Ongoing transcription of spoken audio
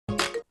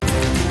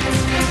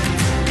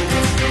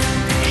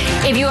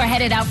If you are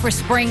headed out for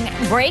spring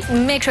break,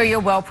 make sure you're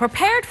well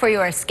prepared for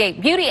your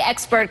escape. Beauty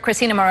expert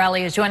Christina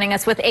Morelli is joining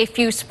us with a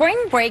few spring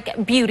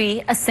break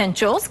beauty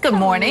essentials. Good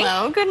morning.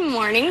 Hello, good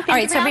morning. All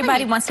right, so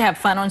everybody wants to have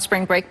fun on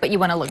spring break, but you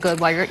want to look good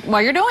while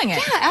you're doing it.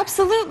 Yeah,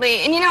 absolutely.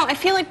 And you know, I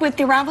feel like with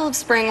the arrival of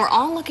spring, we're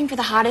all looking for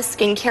the hottest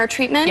skincare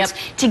treatment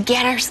to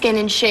get our skin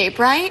in shape,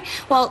 right?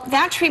 Well,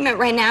 that treatment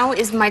right now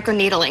is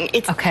microneedling.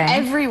 It's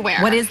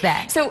everywhere. What is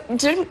that? So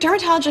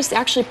dermatologists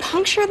actually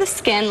puncture the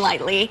skin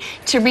lightly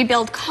to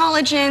rebuild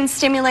collagen,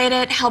 stimulate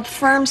it, help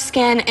firm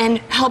skin, and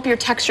help your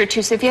texture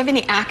too. So if you have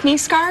any acne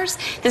scars,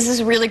 this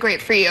is really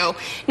great for you.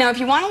 Now, if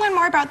you want to learn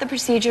more about the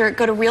procedure,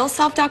 go to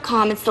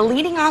realself.com. It's the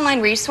leading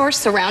online resource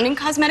surrounding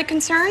cosmetic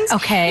concerns.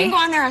 Okay. You can go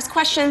on there, ask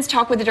questions,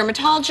 talk with a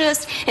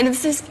dermatologist, and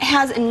this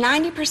has a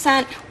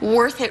 90%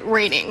 worth it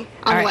rating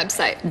on the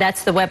website.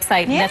 That's the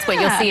website. Yeah. That's what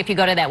you'll see if you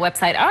go to that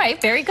website. All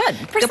right, very good.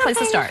 Good place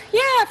to start.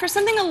 Yeah, for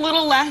something a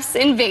little less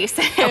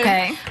invasive.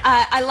 Okay.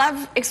 I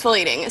love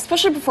exfoliating,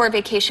 especially before a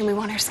vacation. We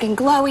want our skin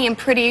glowy and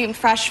pretty and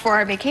fresh for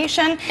our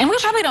vacation. And we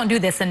probably don't do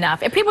this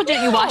enough. If people do,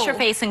 you wash your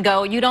face and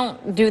go, you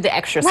don't do the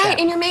extra stuff. Right,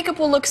 and your makeup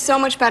will look so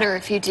much better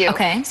if you do.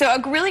 Okay. So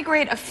a really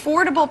great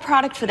affordable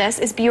product for this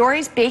is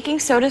Biore's Baking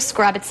Soda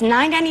Scrub. It's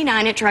 $9.99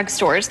 at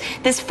drugstores.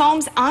 This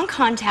foams on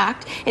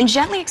contact and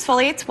gently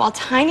exfoliates while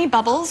tiny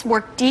bubbles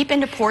work deep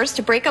into pores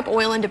to break up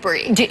oil and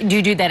debris. Do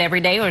you do that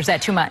every day, or is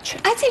that too much?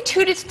 I'd say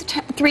 2 to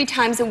 3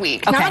 times a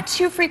week. Okay. Not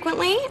too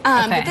frequently,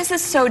 but this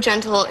is so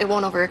gentle, it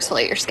won't over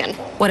exfoliate your skin.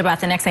 What about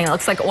the next thing? It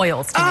looks like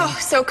oils to me. Oh,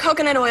 so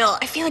coconut oil.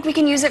 I feel like we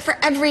can use it for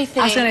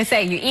everything. I was going to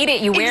say, you eat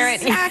it, you wear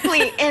it.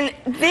 Exactly. And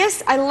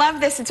this, I love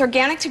this. It's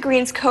Organic to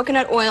Greens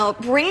coconut oil.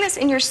 Bring this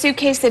in your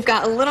suitcase. They've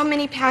got a little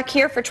mini pack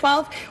here for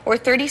 $12 or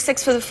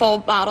 $36 for the full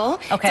bottle.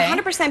 Okay.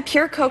 It's 100%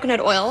 pure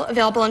coconut oil,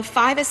 available in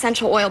 5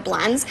 essential oil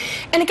blends.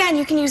 And again,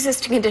 you can use this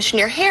to condition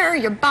your hair,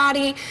 your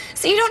body,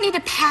 so you don't need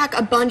to pack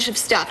a bunch of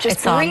stuff.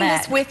 Just bring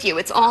this with you.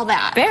 It's all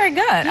that. Very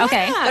good. Yeah.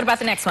 Okay. What about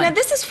the next one? Now,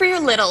 this is for your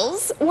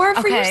littles, or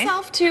for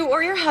yourself too,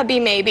 or your hubby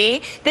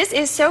maybe. This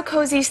is So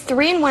Cozy's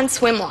 3-in-1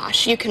 swim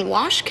wash. You can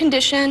wash,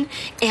 condition,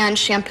 and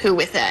shampoo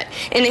with it.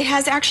 And it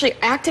has actually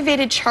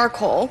activated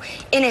charcoal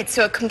in it,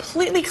 so it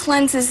completely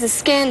cleanses the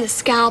skin, the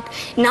scalp,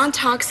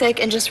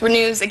 non-toxic, and just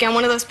renews. Again,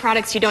 one of those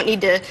products you don't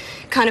need to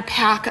kind of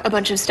pack a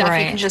bunch of stuff.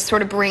 You can just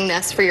sort of bring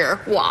this for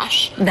your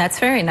wash. That's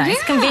very nice.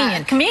 Yeah.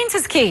 Convenient. Convenience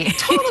is key.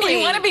 Totally.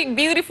 You want to be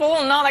beautiful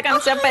and all that kind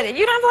of stuff, but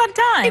you don't have a lot of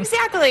time.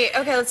 Exactly.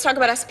 Okay, let's talk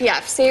about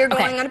SPF. Say you're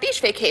going on a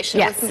beach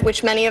vacation,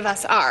 which many of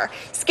us are.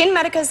 Skin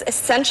Medica's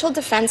Essential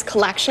Defense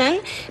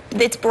Collection.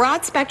 It's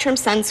broad spectrum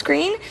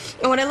sunscreen.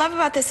 And what I love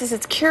about this is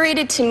it's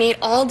curated to meet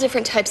all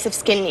different types of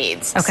skin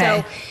needs.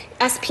 Okay.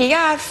 So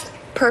SPF,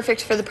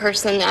 perfect for the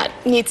person that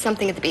needs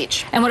something at the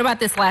beach. And what about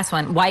this last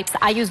one? Wipes.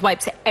 I use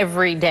wipes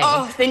every day.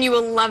 Oh, then you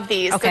will love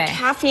these. Okay. They're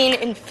caffeine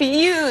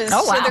infused.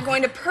 Oh, wow. So they're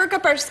going to perk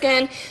up our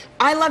skin.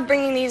 I love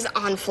bringing these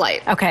on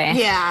flight. Okay.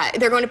 Yeah,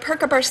 they're going to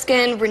perk up our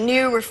skin,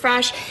 renew,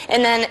 refresh.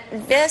 And then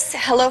this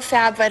Hello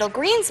Fab Vital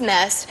Greens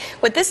Mist,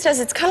 what this does,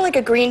 it's kind of like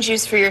a green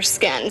juice for your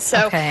skin.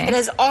 So it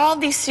has all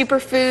these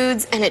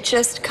superfoods, and it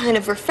just kind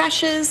of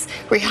refreshes,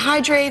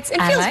 rehydrates,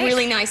 and feels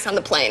really nice on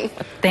the plane.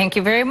 Thank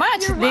you very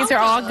much. These are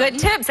all good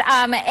tips.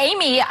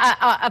 Amy,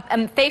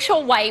 a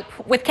facial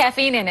wipe with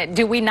caffeine in it,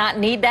 do we not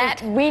need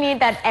that? We need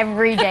that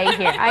every day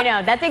here. I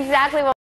know. That's exactly what